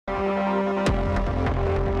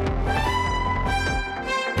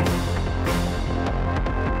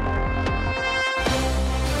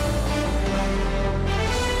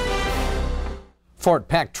Fort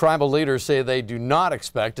Peck tribal leaders say they do not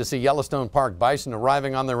expect to see Yellowstone Park bison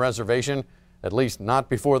arriving on their reservation, at least not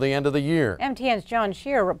before the end of the year. MTN's John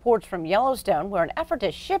Shearer reports from Yellowstone, where an effort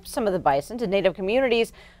to ship some of the bison to native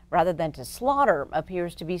communities rather than to slaughter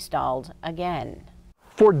appears to be stalled again.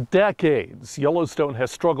 For decades, Yellowstone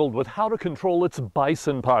has struggled with how to control its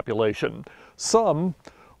bison population. Some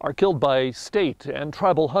are killed by state and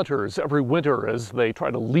tribal hunters every winter as they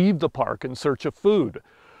try to leave the park in search of food.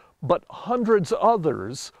 But hundreds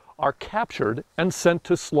others are captured and sent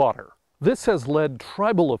to slaughter. This has led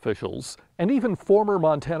tribal officials and even former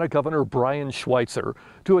Montana Governor Brian Schweitzer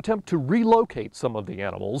to attempt to relocate some of the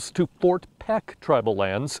animals to Fort Peck tribal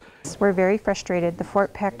lands. We're very frustrated. The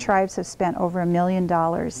Fort Peck tribes have spent over $1 million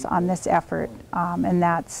on this effort, and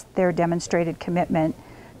that's their demonstrated commitment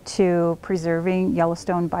to preserving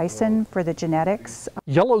Yellowstone bison for the genetics.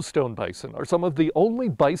 Yellowstone bison are some of the only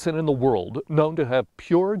bison in the world known to have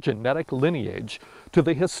pure genetic lineage to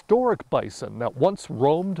the historic bison that once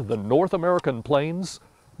roamed the North American plains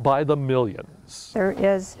by the millions. There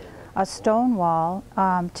is a stone wall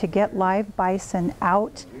to get live bison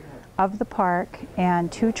out of the park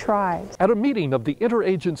and to tribes. At a meeting of the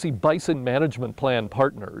Interagency Bison Management Plan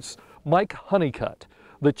partners, Mike Honeycutt,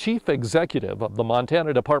 the chief executive of the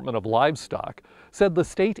Montana Department of Livestock, said the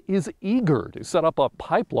state is eager to set up a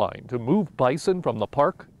pipeline to move bison from the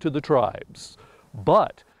park to the tribes.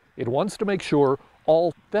 But it wants to make sure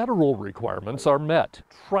all federal requirements are met.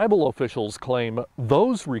 Tribal officials claim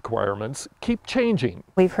those requirements keep changing.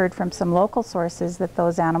 We've heard from some local sources that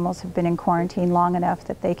those animals have been in quarantine long enough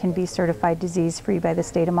that they can be certified disease-free by the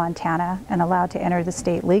state of Montana and allowed to enter the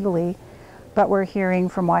state legally. But we're hearing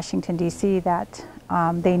from Washington, D.C. that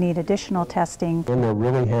they need additional testing. And they're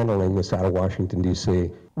really handling this out of Washington, D.C.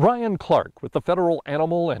 Ryan Clark with the Federal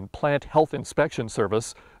Animal and Plant Health Inspection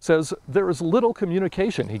Service says there is little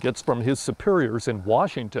communication he gets from his superiors in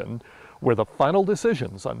Washington, where the final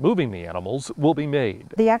decisions on moving the animals will be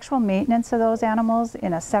made. The actual maintenance of those animals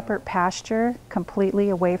in a separate pasture, completely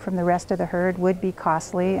away from the rest of the herd, would be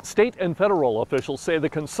costly. State and federal officials say the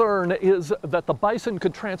concern is that the bison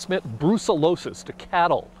could transmit brucellosis to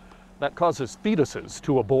cattle. That causes fetuses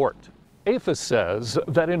to abort. APHIS says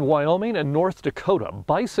that in Wyoming and North Dakota,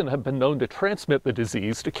 bison have been known to transmit the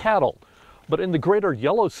disease to cattle. But in the greater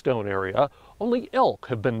Yellowstone area, only elk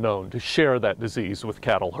have been known to share that disease with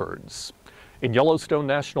cattle herds. In Yellowstone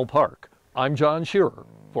National Park, I'm John Shearer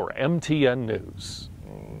for MTN News.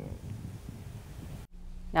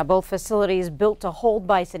 Now, both facilities built to hold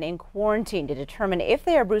bison in quarantine to determine if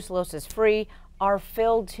they are brucellosis-free are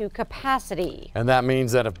filled to capacity. And that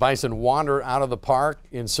means that if bison wander out of the park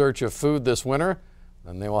in search of food this winter,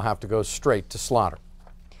 then they will have to go straight to slaughter.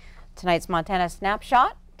 Tonight's Montana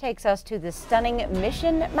Snapshot takes us to the stunning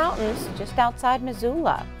Mission Mountains just outside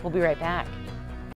Missoula. We'll be right back.